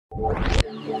Hello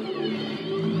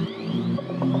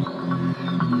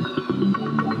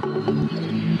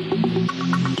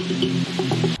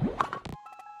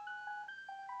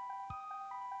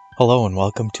and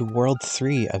welcome to World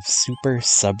 3 of Super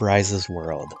Subrise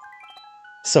World.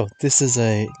 So, this is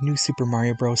a new Super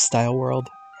Mario Bros. Style world.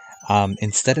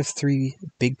 Instead of 3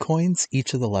 big coins,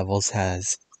 each of the levels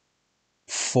has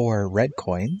 4 red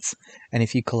coins, and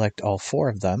if you collect all 4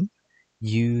 of them,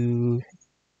 you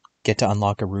get to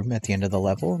unlock a room at the end of the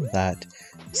level that,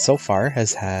 so far,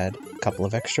 has had a couple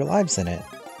of extra lives in it.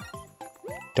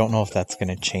 Don't know if that's going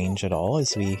to change at all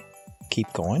as we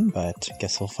keep going, but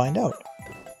guess we'll find out.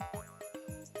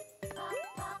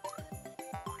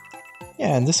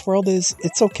 Yeah, and this world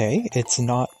it's okay. It's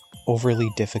not overly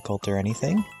difficult or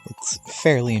anything. It's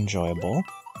fairly enjoyable.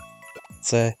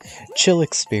 It's a chill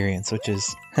experience, which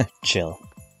is chill,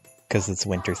 because it's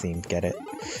winter themed, get it?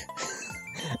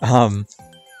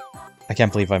 I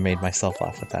can't believe I made myself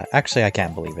laugh at that. Actually, I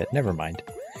can't believe it. Never mind.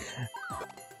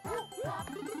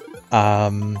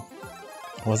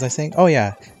 What was I saying? Oh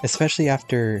yeah, especially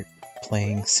after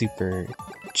playing Super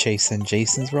Chase and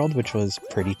Jason's world, which was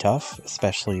pretty tough,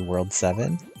 especially World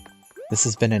 7. This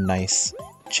has been a nice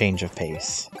change of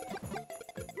pace. I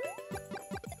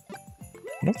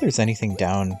wonder if there's anything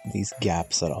down these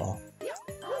gaps at all.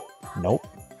 Nope.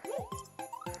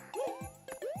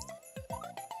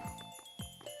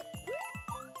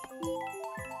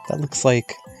 That looks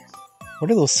like...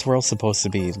 What are those swirls supposed to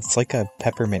be? It's like a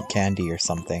peppermint candy or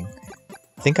something.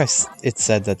 I think it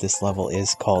said that this level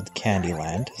is called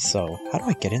Candyland, so how do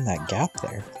I get in that gap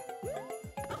there?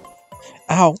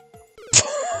 Ow!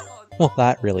 Well,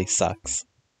 that really sucks.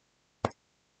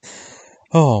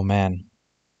 Oh, man.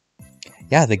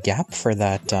 Yeah, the gap for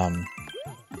that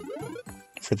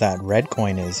red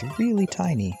coin is really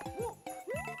tiny.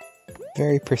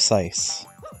 Very precise.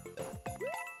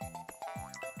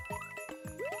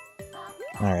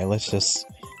 Alright, let's just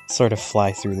sort of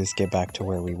fly through this, get back to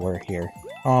where we were here.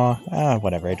 Aw,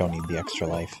 whatever, I don't need the extra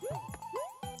life.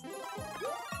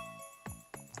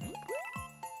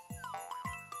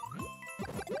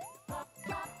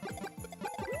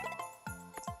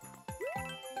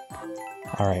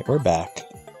 Alright, we're back.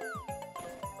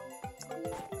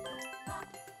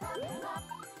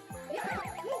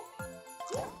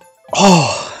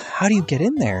 Oh, how do you get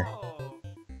in there?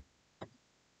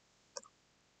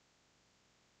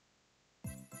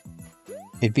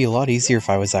 It'd be a lot easier if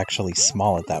I was actually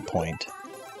small at that point.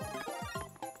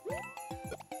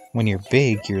 When you're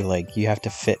big, you're like, you have to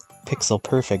fit pixel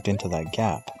perfect into that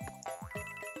gap.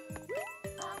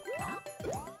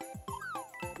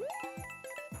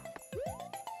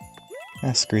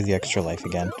 Screw the extra life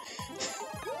again.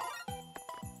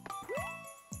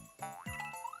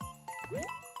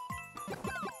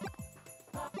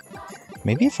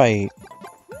 Maybe if I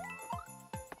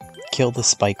kill the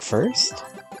spike first?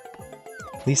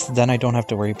 At least then I don't have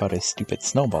to worry about his stupid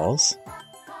snowballs.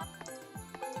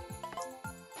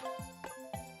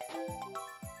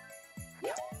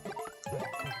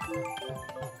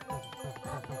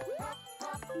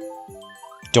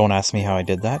 Don't ask me how I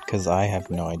did that, because I have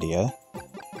no idea.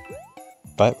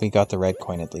 But we got the red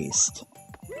coin at least.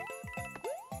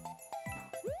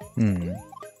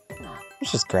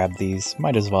 Let's just grab these.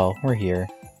 Might as well. We're here.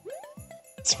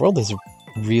 This world is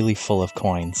really full of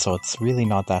coins, so it's really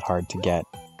not that hard to get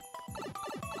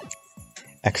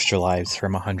extra lives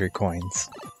from 100 coins.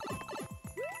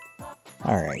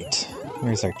 Alright,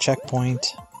 here's our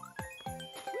checkpoint.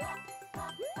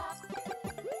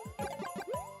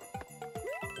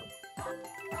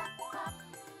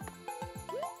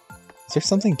 Is there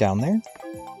something down there?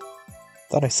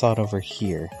 Thought I saw it over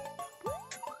here.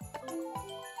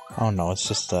 Oh no, it's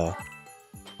just a...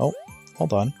 Oh,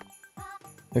 hold on.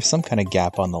 There's some kind of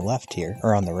gap on the left here,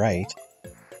 or on the right.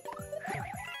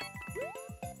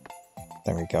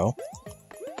 There we go.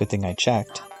 Good thing I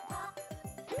checked.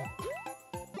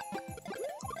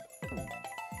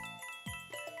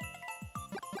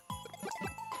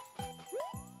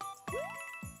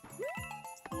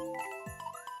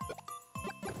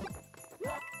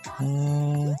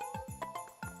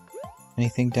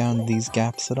 Anything down these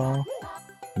gaps at all?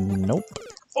 Nope.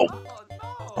 Oh!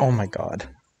 Oh my god.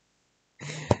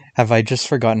 Have I just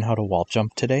forgotten how to wall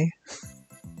jump today?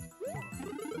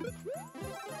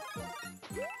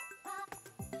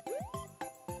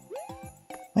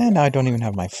 And now I don't even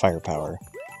have my firepower.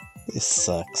 This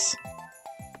sucks.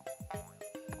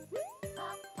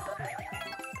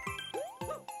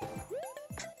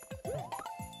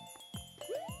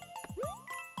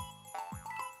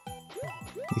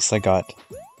 At least I got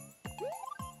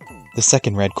the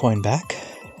second red coin back.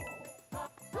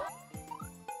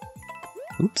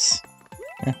 Oops.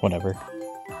 Whatever.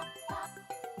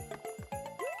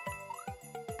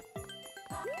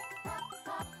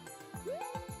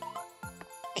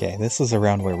 Okay, this is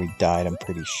around where we died, I'm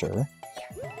pretty sure.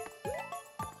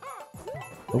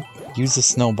 Oh, use a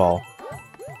snowball.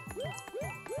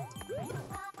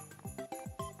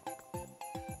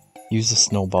 Use a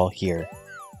snowball here.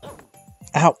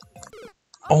 Ow!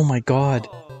 Oh my god!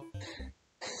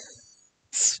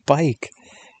 Spike!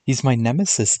 He's my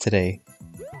nemesis today.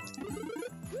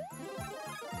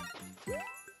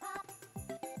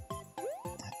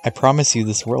 I promise you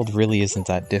this world really isn't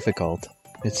that difficult.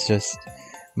 It's just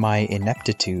my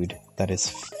ineptitude that is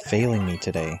failing me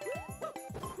today.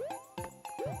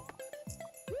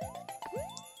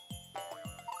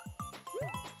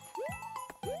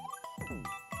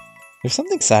 There's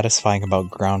something satisfying about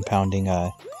ground pounding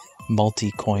a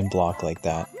multi-coin block like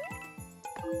that.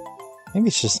 Maybe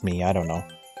it's just me, I don't know.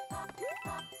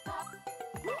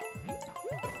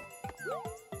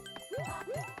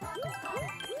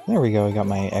 There we go, I got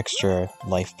my extra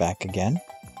life back again.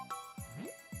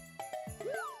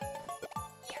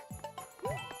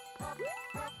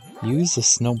 Use a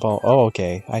snowball. Oh,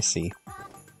 okay, I see.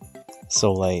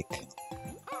 So, like...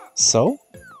 So?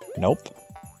 Nope.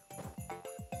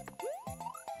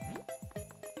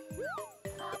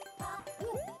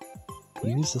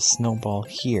 Use a snowball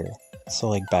here. So,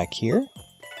 like, back here?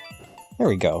 There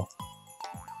we go.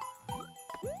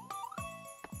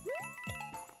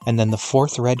 And then the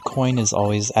fourth red coin is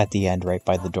always at the end, right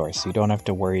by the door, so you don't have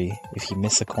to worry if you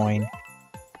miss a coin.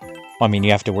 Well, I mean,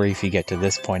 you have to worry if you get to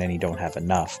this point and you don't have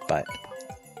enough, but...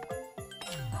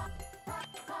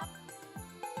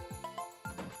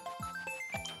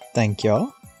 Thank you.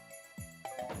 Oh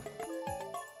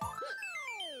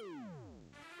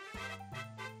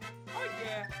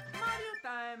yeah, Mario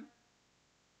time!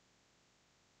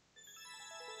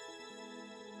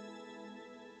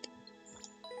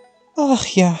 Oh,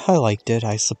 yeah, I liked it,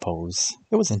 I suppose.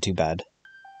 It wasn't too bad.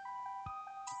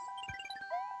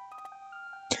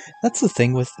 That's the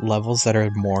thing with levels that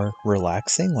are more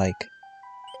relaxing, like...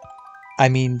 I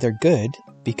mean, they're good,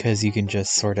 because you can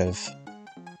just sort of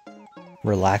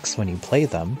relax when you play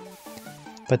them,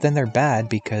 but then they're bad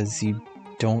because you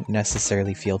don't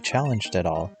necessarily feel challenged at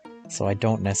all. So I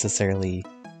don't necessarily...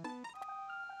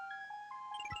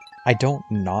 I don't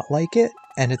not like it,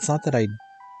 and it's not that I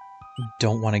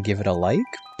don't want to give it a like,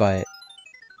 but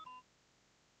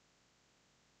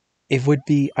it would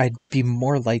be... I'd be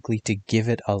more likely to give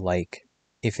it a like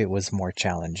if it was more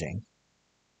challenging.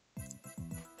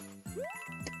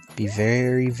 Be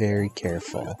very, very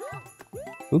careful.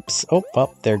 Oops, oh,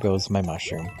 up, there goes my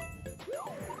mushroom.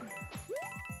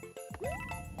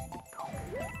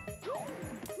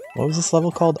 What was this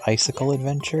level called? Icicle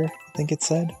Adventure, I think it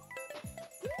said.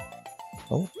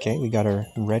 Okay, we got our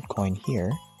red coin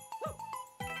here.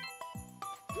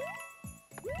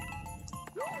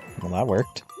 Well, that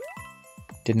worked.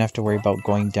 Didn't have to worry about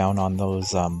going down on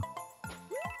those, on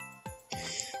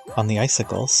the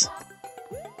icicles.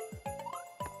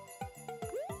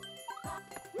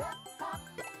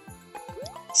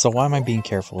 So why am I being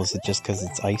careful? Is it just because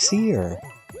it's icy, or...?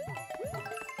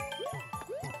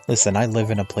 Listen, I live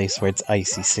in a place where it's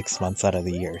icy 6 months out of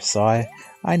the year, so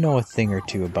I know a thing or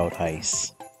two about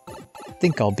ice.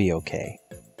 Think I'll be okay.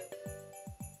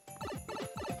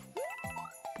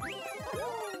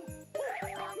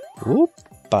 Oop!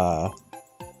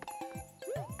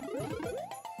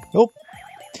 Nope.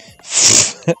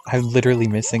 I'm literally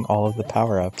missing all of the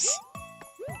power-ups.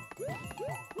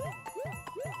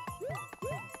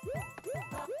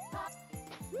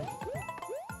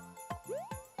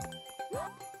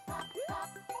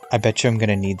 I bet you I'm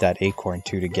gonna need that acorn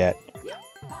too to get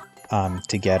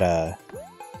a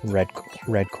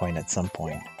red coin at some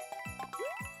point.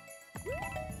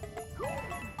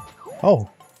 Oh!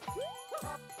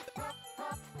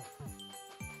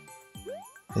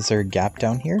 Is there a gap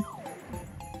down here?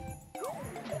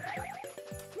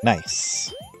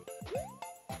 Nice.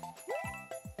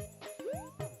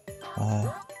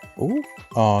 Ooh.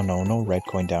 Oh no, no red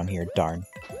coin down here, darn.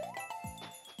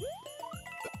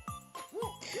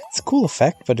 It's a cool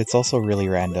effect, but it's also really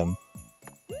random.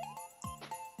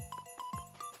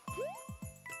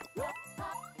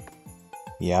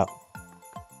 Yep.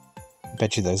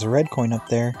 Bet you there's a red coin up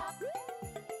there.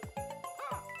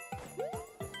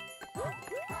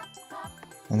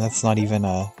 And that's not even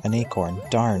an acorn.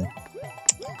 Darn.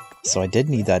 So I did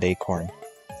need that acorn.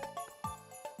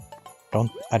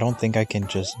 I don't think I can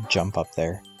just jump up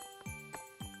there.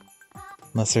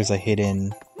 Unless there's a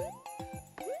hidden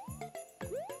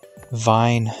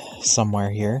vine somewhere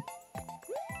here.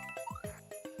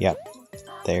 Yep.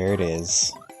 There it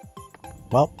is.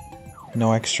 Well,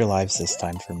 no extra lives this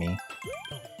time for me.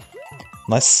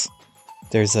 Unless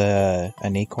there's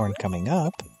an acorn coming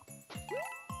up.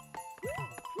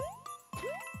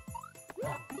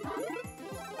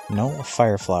 No, a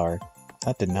fire flower.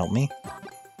 That didn't help me.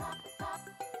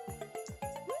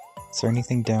 Is there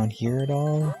anything down here at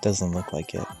all? Doesn't look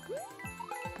like it.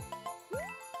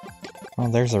 Oh,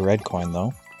 there's a red coin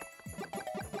though.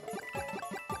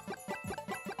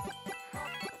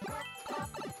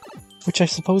 Which I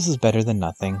suppose is better than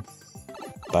nothing.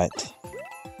 But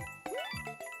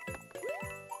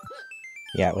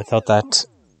yeah, without that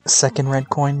second red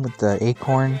coin with the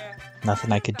acorn,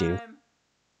 nothing I could do.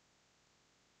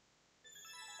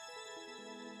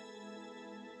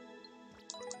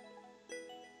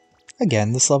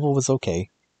 Again, this level was okay.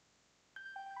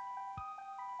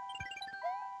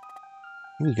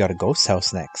 Ooh, we got a ghost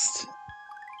house next.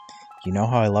 You know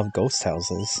how I love ghost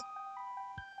houses.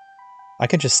 I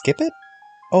can just skip it?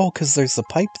 Oh, because there's the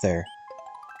pipe there.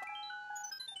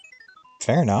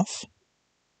 Fair enough.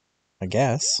 I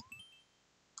guess.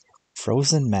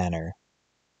 Frozen Manor.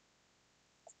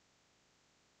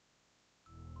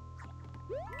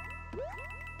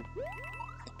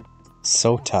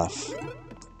 So tough.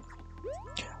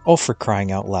 Oh, for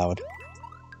crying out loud.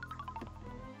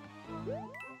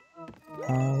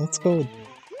 Let's go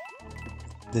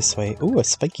this way. Ooh, a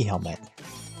spiky helmet.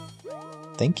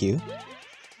 Thank you.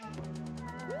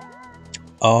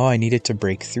 Oh, I needed to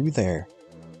break through there.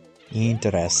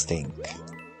 Interesting.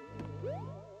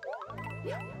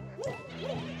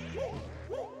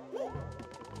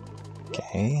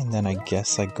 Okay, and then I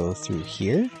guess I go through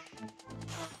here.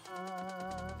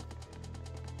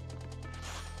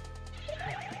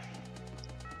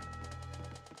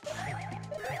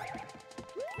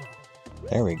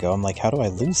 There we go. I'm like, how do I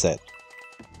lose it?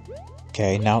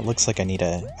 Okay, now it looks like I need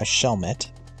a shelmet.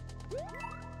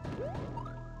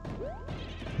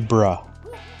 Bruh.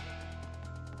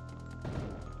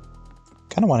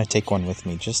 Kinda want to take one with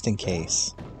me, just in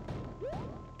case.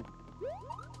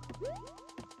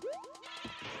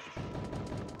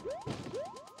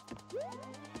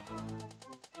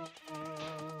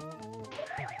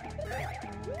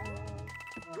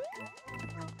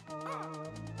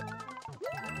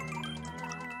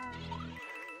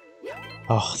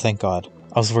 Oh, thank God.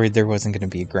 I was worried there wasn't going to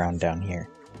be a ground down here.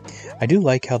 I do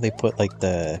like how they put, like,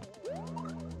 the...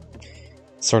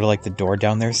 sort of like the door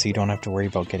down there so you don't have to worry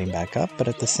about getting back up, but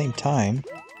at the same time,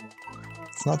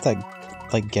 it's not that,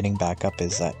 like, getting back up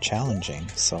is that challenging,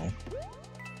 so...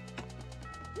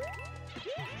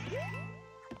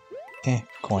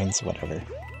 coins, whatever.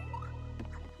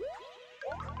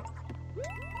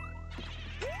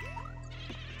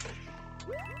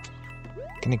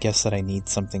 Gonna guess that I need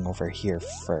something over here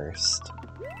first.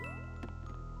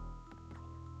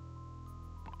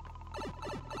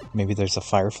 Maybe there's a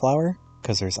fire flower?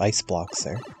 Because there's ice blocks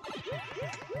there.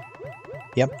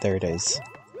 Yep, there it is.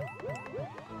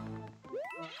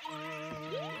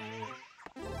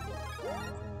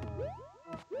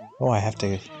 Oh, I have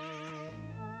to...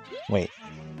 Wait.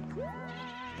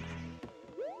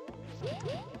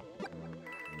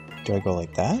 Do I go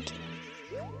like that?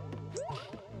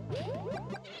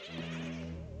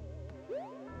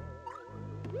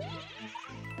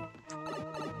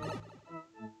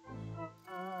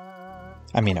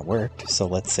 I mean, it worked, so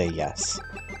let's say yes.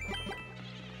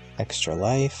 Extra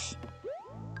life.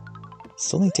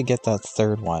 Still need to get that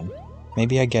third one.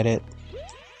 Maybe I get it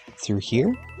through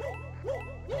here?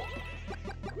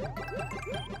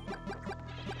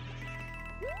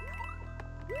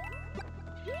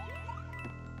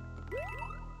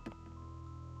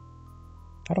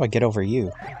 How do I get over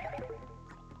you?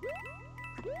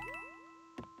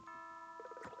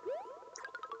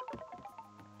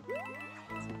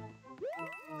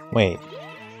 Wait,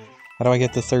 how do I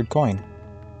get the third coin?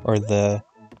 Or the...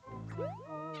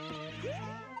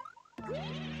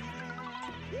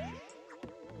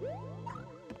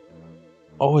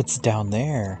 Oh, it's down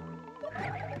there.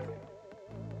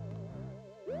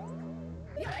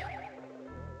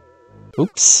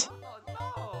 Oops.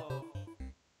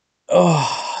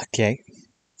 Oh, okay.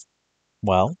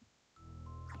 Well.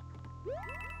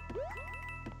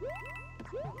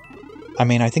 I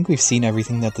mean, I think we've seen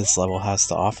everything that this level has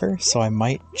to offer, so I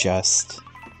might just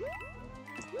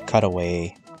cut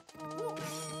away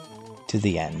to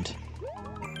the end.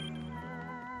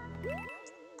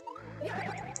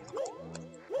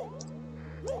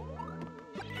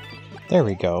 There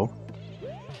we go.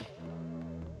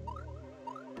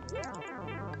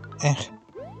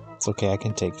 It's okay, I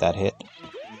can take that hit.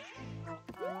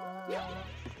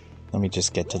 Let me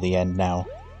just get to the end now.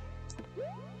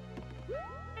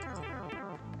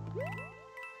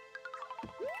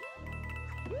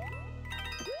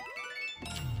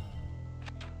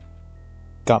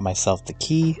 Got myself the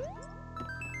key.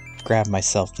 Grabbed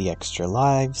myself the extra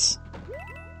lives.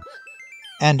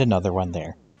 And another one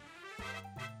there.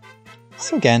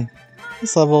 So again,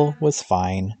 this level was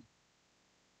fine.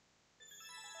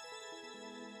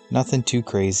 Nothing too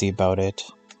crazy about it.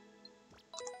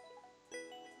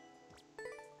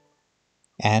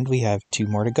 And we have 2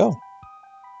 more to go.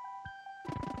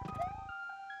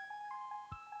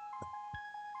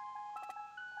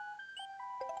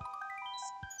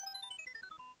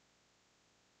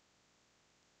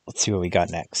 Let's see what we got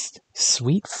next.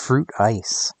 Sweet Fruit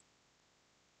Ice.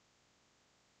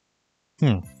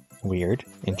 Weird.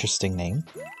 Interesting name.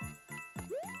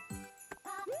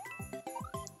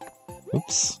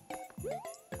 Oops.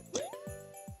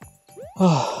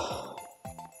 Oh.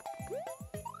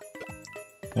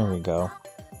 There we go.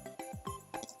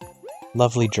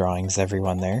 Lovely drawings,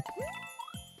 everyone there.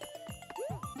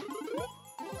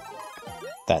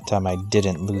 That time I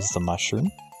didn't lose the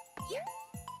mushroom.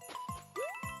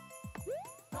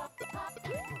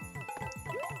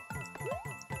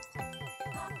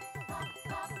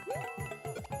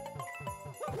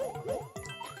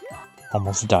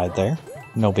 Almost died there.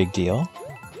 No big deal.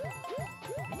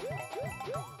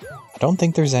 I don't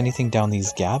think there's anything down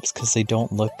these gaps because they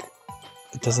don't look...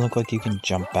 It doesn't look like you can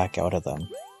jump back out of them.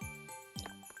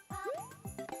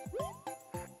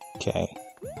 Okay.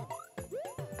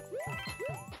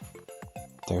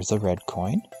 There's a red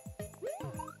coin.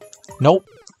 Nope!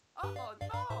 Oh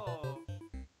no!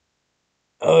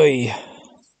 Oy!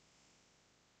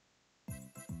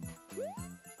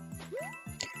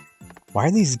 Why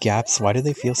are these gaps, why do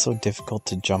they feel so difficult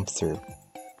to jump through?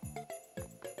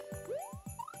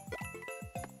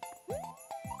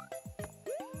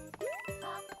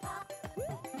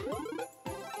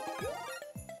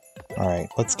 Alright,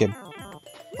 let's get...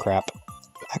 Crap.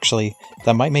 Actually,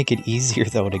 that might make it easier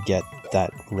though to get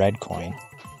that red coin.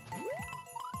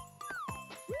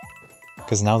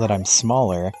 Because now that I'm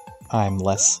smaller, I'm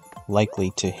less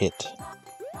likely to hit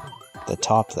the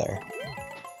top there.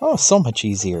 Oh, so much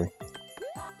easier.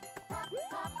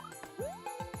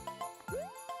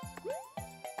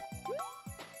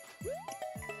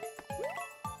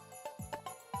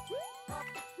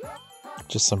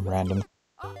 Just some random...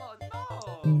 Oh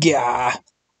no! Gah!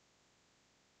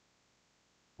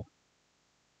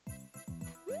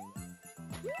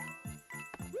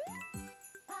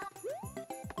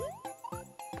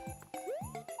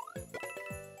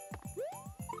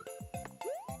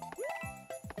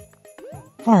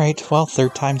 Alright, well,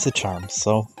 3rd time's a charm,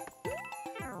 so...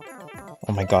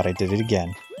 Oh my god, I did it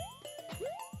again.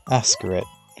 Ah, screw it.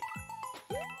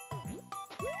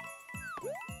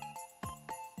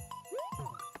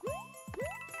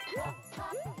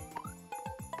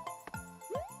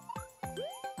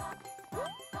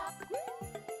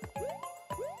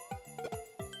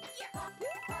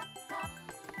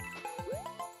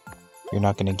 You're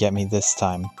not gonna get me this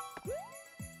time.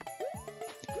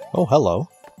 Oh, hello.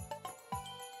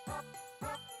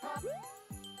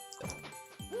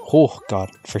 Oh,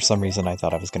 god, for some reason I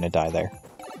thought I was gonna die there.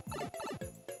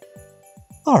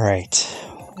 Alright,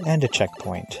 and a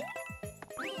checkpoint.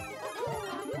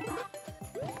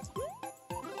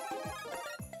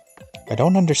 I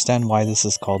don't understand why this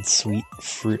is called Sweet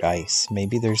Fruit Ice.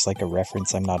 Maybe there's like a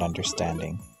reference I'm not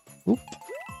understanding. Oop.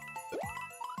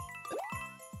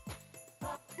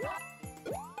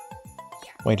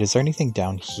 Wait, is there anything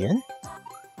down here?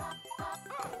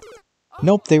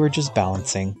 Nope, they were just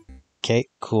balancing. Okay,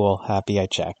 cool. Happy I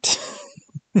checked.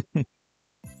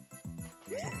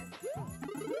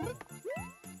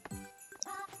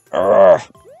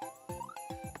 Urgh.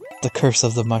 The curse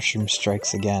of the mushroom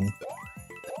strikes again.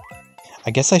 I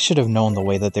guess I should have known the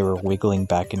way that they were wiggling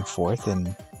back and forth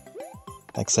in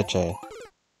like such a...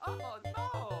 Oh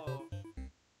no!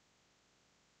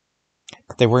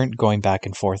 They weren't going back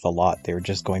and forth a lot, they were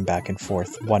just going back and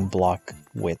forth 1 block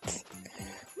width.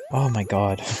 Oh my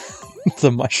god.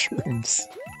 The mushrooms.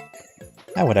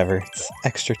 Ah, whatever. It's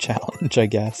extra challenge, I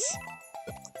guess.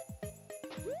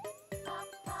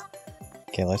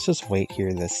 Okay, let's just wait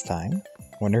here this time.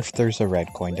 Wonder if there's a red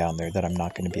coin down there that I'm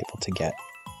not going to be able to get.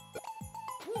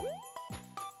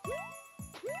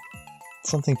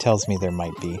 Something tells me there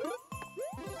might be.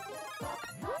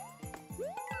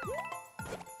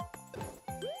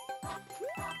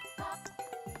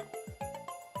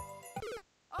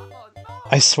 Oh no!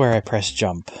 I swear I pressed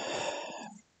jump.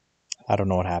 I don't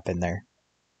know what happened there.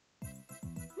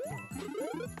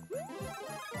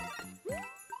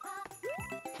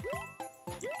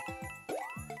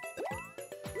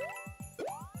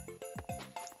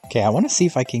 Okay, I want to see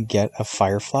if I can get a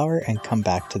fire flower and come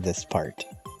back to this part.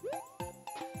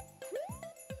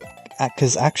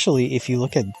 Because actually, if you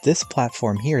look at this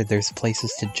platform here, there's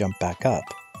places to jump back up.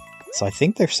 So I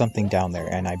think there's something down there,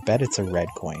 and I bet it's a red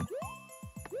coin.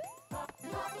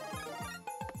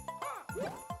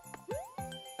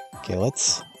 Okay,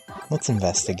 let's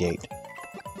investigate.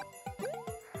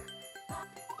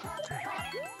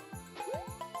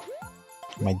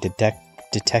 My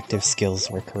detective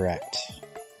skills were correct.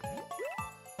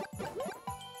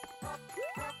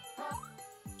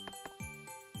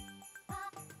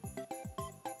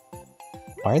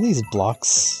 Why are these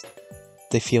blocks...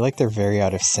 They feel like they're very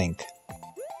out of sync.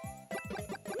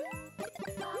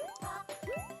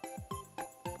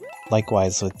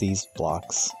 Likewise with these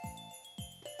blocks.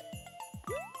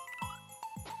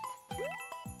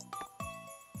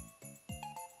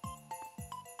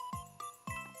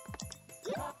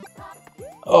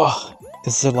 Oh,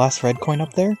 is the last red coin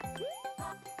up there?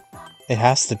 It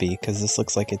has to be, because this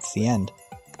looks like it's the end.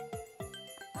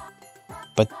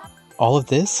 But all of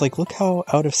this, like, look how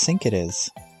out of sync it is.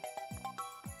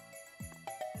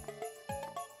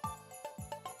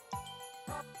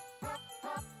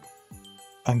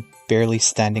 I'm barely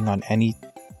standing on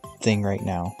anything right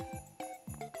now.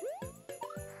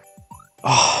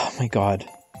 Oh my god.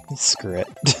 Screw it.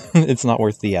 It's not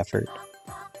worth the effort.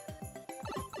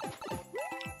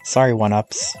 Sorry,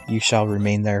 1-ups. You shall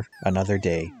remain there another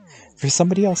day. For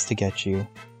somebody else to get you.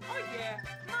 Oh yeah,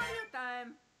 Mario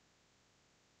time!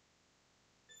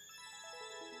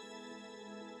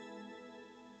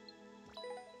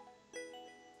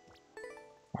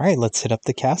 Alright, let's hit up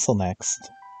the castle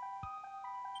next.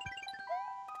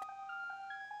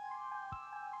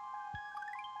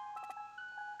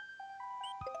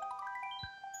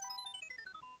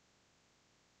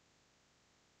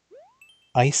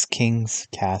 Ice King's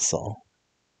Castle.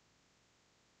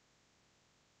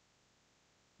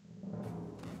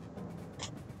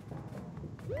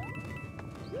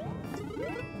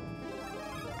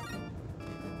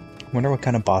 Wonder what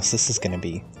kind of boss this is going to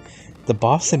be. The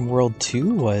boss in World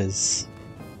 2 was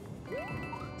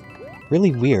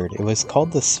really weird. It was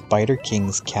called the Spider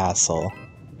King's Castle,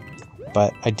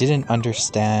 but I didn't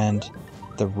understand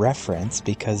the reference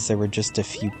because there were just a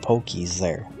few pokies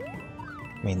there.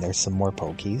 I mean, there's some more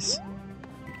pokies.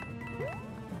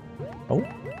 Oh.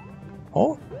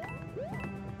 Oh.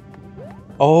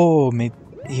 Oh, maybe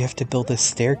you have to build a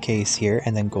staircase here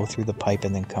and then go through the pipe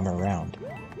and then come around.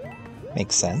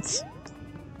 Makes sense.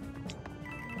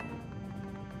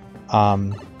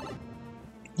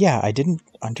 Yeah, I didn't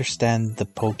understand the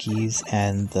pokies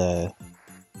and the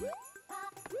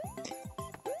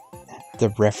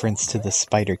reference to the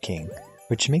Spider King,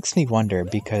 which makes me wonder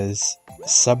because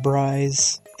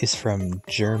Subrise is from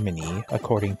Germany,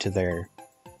 according to their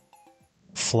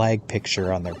flag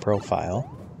picture on their profile.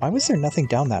 Why was there nothing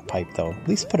down that pipe, though? At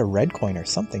least put a red coin or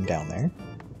something down there.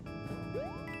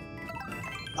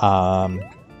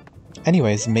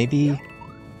 Anyways, maybe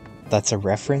that's a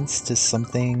reference to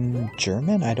something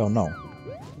German? I don't know.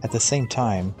 At the same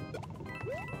time,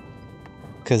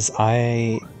 because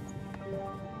my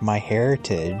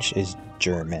heritage is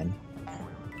German,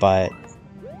 but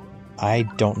I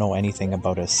don't know anything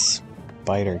about a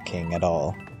Spider King at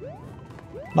all.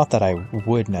 Not that I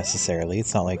would necessarily.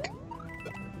 It's not like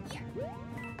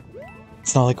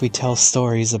we tell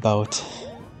stories about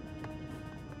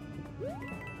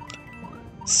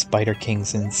Spider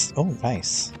Kings and... Oh,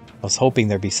 nice. I was hoping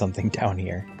there'd be something down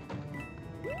here.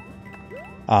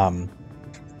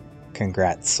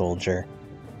 Congrats, soldier.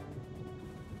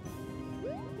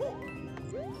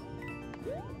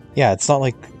 Yeah, it's not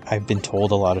like I've been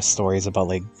told a lot of stories about,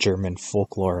 like, German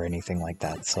folklore or anything like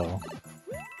that, so...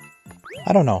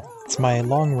 I don't know. It's my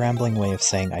long rambling way of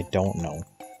saying I don't know.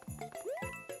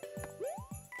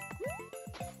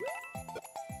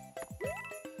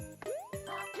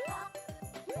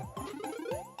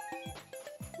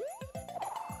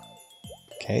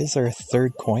 Okay, is there a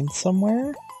third coin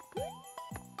somewhere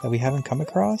that we haven't come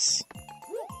across?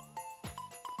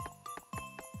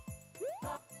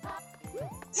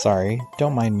 Sorry,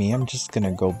 don't mind me, I'm just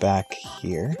gonna go back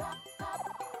here.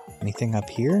 Anything up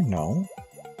here? No.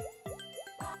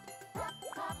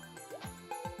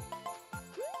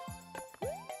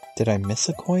 Did I miss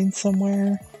a coin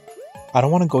somewhere? I don't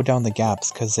want to go down the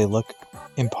gaps because they look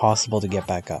impossible to get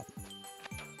back up.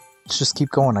 Let's just keep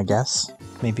going, I guess.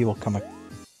 Maybe we'll come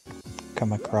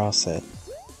across it.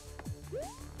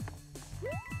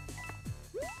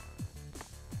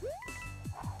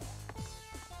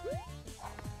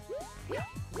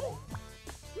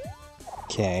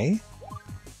 Okay.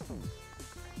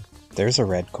 There's a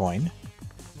red coin.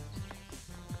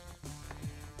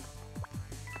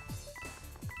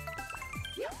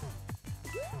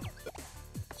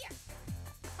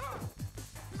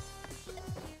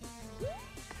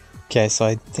 Okay, so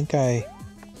I think I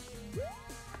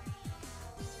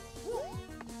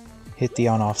hit the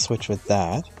on-off switch with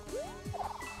that.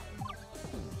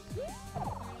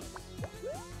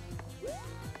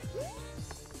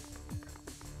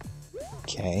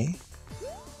 Okay.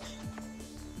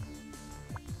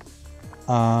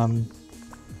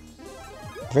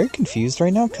 Very confused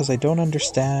right now because I don't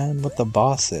understand what the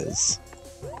boss is.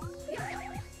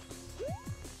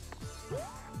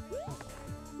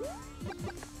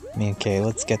 I mean, okay,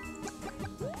 let's get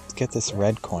this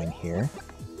red coin here.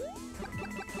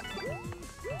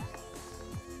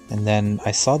 And then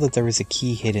I saw that there was a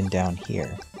key hidden down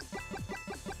here.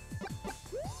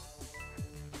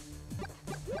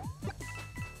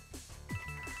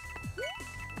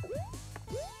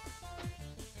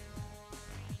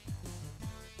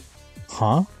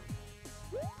 Huh?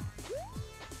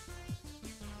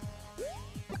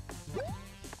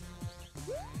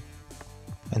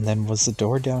 And then was the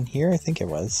door down here? I think it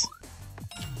was.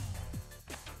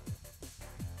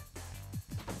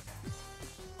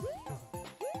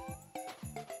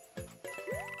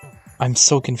 I'm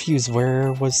so confused.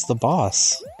 Where was the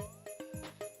boss?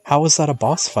 How was that a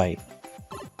boss fight?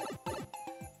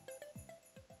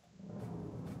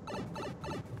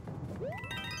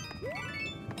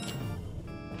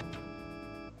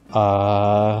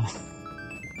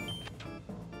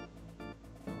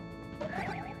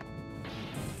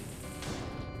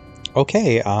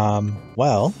 Okay,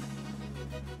 well,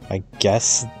 I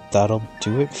guess that'll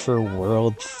do it for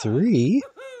World 3.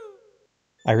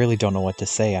 I really don't know what to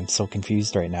say. I'm so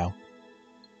confused right now.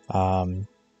 There's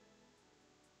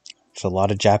a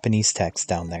lot of Japanese text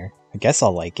down there. I guess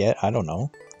I'll like it. I don't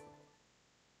know.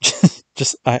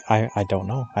 I don't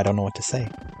know. I don't know what to say.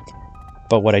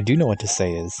 But what I do know what to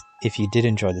say is, if you did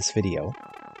enjoy this video,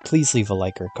 please leave a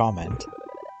like or comment.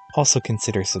 Also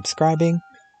consider subscribing.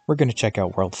 We're going to check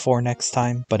out World 4 next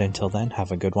time, but until then,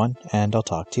 have a good one, and I'll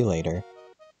talk to you later.